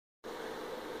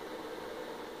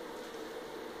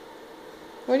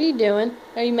What are you doing?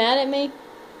 Are you mad at me?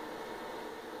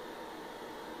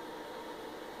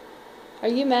 Are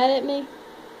you mad at me?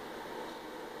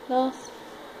 No.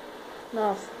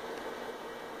 No.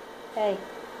 Hey.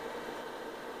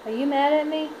 Are you mad at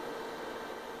me?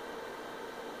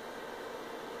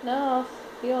 No.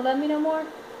 You don't love me no more?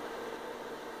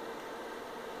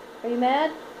 Are you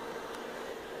mad?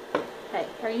 Hey,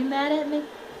 are you mad at me?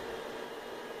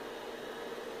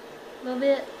 A little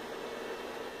bit?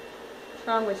 What's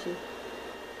wrong with you?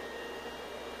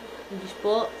 You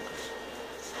spoiled?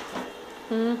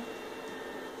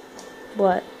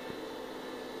 What?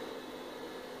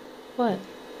 What?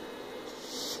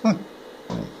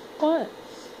 What?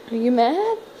 Are you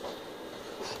mad?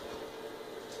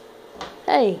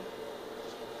 Hey.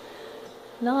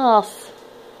 No.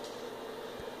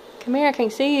 Come here, I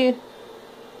can't see you.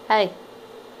 Hey.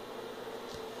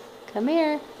 Come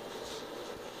here.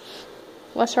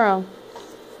 What's wrong?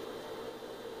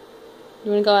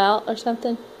 You want to go out or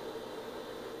something?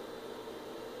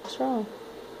 What's wrong?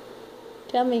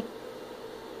 Tell me.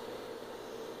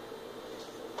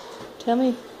 Tell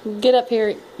me. Get up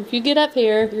here. If you get up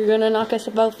here, you're going to knock us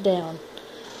both down.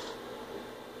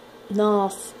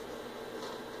 No.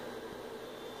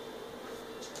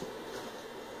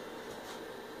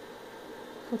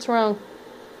 What's wrong?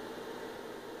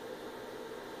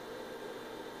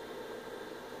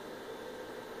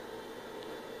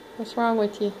 What's wrong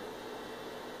with you?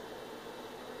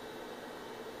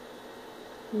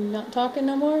 You not talking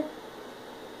no more?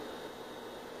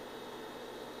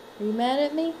 Are you mad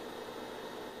at me?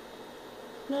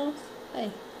 No?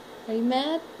 Hey, are you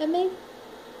mad at me?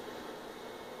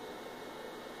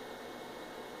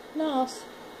 No.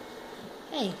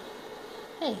 Hey,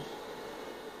 hey.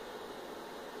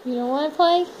 You don't want to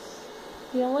play?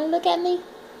 You don't want to look at me?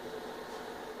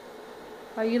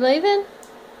 Are you leaving?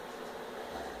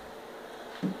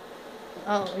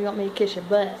 Oh, you want me to kiss your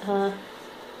butt, huh?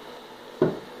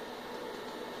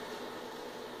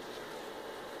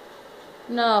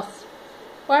 No.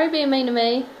 Why are you being mean to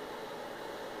me?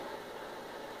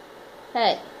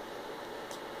 Hey.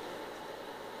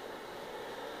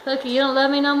 Cookie, you don't love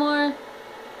me no more?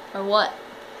 Or what?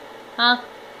 Huh?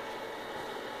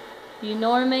 You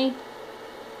ignore me?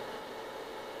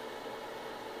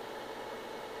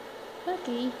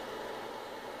 Cookie.